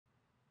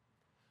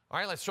All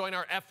right, let's join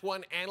our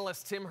F1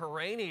 analyst Tim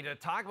Hauraney to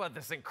talk about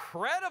this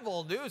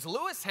incredible news.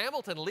 Lewis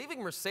Hamilton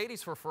leaving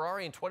Mercedes for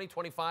Ferrari in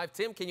 2025.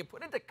 Tim, can you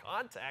put into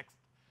context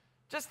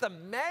just the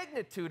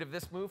magnitude of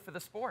this move for the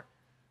sport?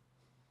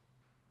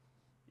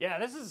 Yeah,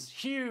 this is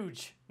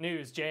huge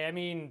news, Jay. I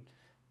mean,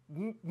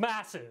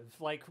 massive.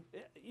 Like,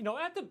 you know,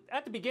 at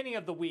the beginning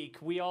of the week,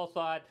 we all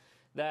thought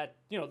that,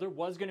 you know, there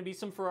was going to be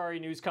some Ferrari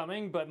news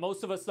coming, but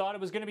most of us thought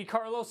it was going to be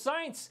Carlos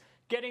Sainz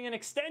getting an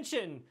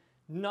extension,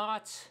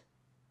 not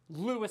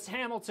Lewis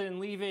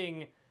Hamilton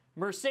leaving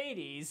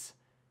Mercedes,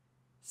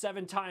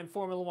 7-time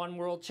Formula One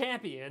world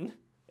champion,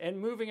 and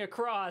moving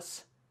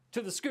across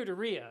to the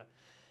Scuderia.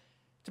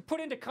 To put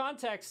into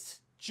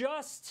context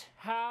just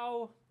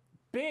how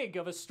big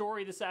of a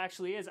story this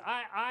actually is,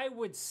 I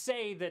would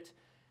say that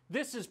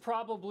this is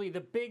probably the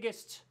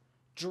biggest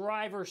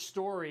driver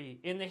story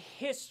in the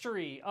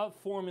history of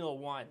Formula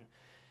One.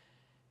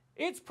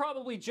 It's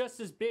probably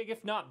just as big,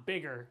 if not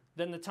bigger,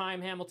 than the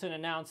time Hamilton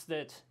announced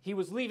that he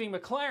was leaving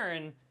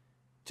McLaren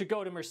to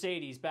go to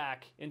Mercedes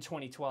back in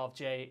 2012,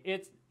 Jay.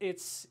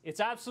 It's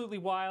absolutely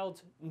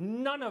wild.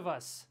 None of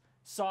us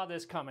saw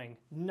this coming.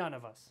 None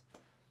of us.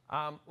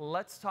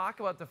 Let's talk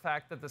about the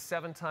fact that the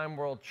 7-time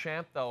world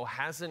champ, though,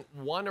 hasn't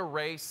won a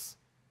race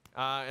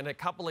in a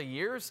couple of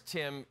years,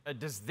 Tim.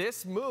 Does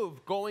this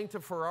move going to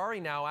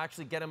Ferrari now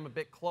actually get him a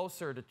bit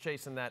closer to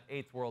chasing that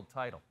 8th world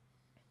title?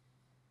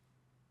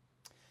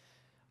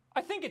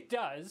 I think it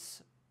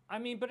does. I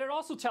mean, but it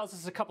also tells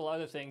us a couple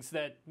other things,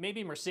 that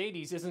maybe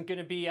Mercedes isn't going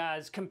to be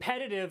as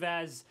competitive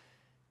as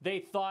they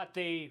thought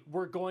they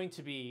were going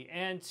to be.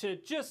 And to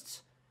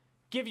just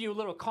give you a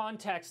little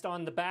context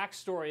on the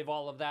backstory of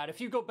all of that, if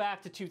you go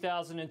back to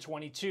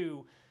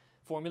 2022,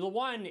 Formula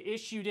One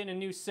issued in a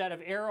new set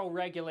of aero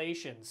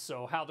regulations,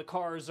 so how the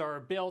cars are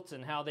built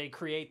and how they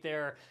create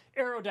their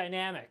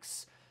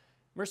aerodynamics.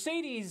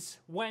 Mercedes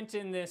went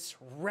in this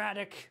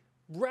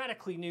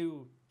radically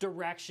new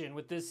direction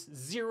with this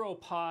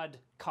zero-pod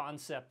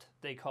concept,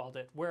 they called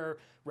it, where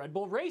Red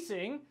Bull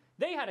Racing,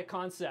 they had a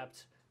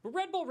concept, but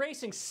Red Bull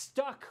Racing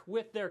stuck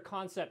with their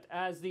concept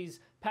as these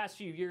past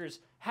few years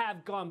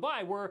have gone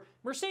by, where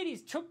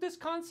Mercedes took this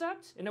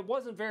concept and it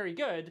wasn't very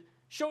good,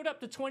 showed up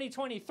to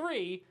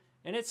 2023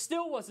 and it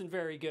still wasn't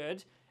very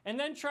good, and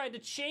then tried to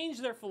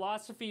change their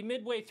philosophy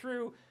midway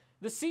through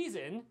the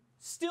season,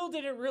 still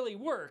didn't really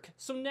work.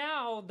 So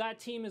now that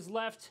team is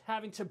left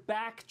having to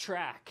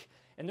backtrack.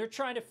 And they're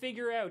trying to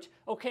figure out,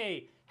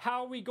 okay,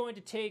 how are we going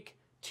to take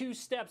 2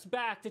 steps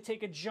back to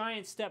take a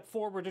giant step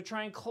forward to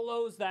try and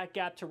close that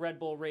gap to Red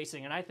Bull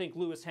Racing? And I think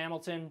Lewis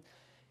Hamilton,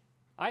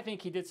 I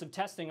think he did some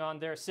testing on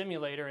their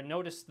simulator and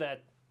noticed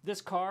that this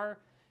car,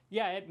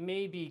 yeah, it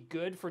may be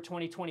good for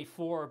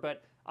 2024,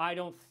 but I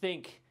don't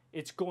think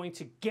it's going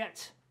to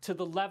get to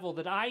the level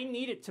that I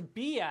need it to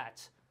be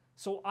at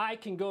so I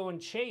can go and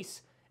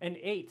chase an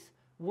 8th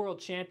world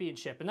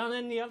championship. And then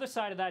on the other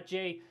side of that,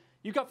 Jay,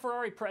 you got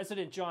Ferrari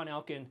president John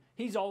Elkann.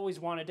 He's always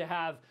wanted to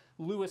have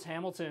Lewis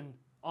Hamilton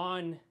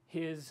on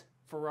his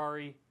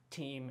Ferrari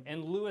team,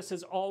 and Lewis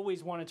has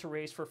always wanted to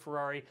race for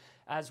Ferrari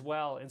as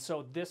well. And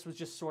so this was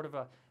just sort of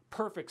a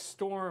perfect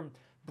storm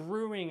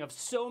brewing of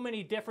so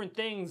many different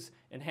things,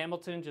 and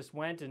Hamilton just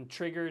went and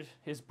triggered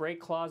his break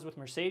clause with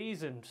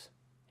Mercedes, and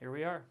here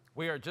we are.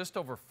 We are just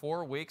over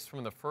 4 weeks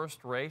from the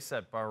first race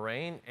at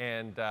Bahrain,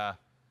 and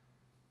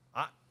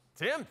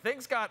Tim,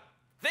 things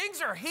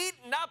are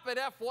heating up at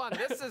F1.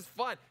 This is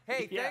fun.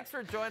 Hey, yeah. Thanks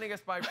for joining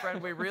us, my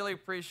friend. We really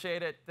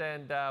appreciate it,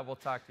 and we'll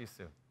talk to you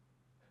soon.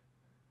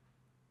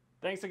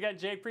 Thanks again,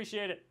 Jay.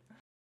 Appreciate it.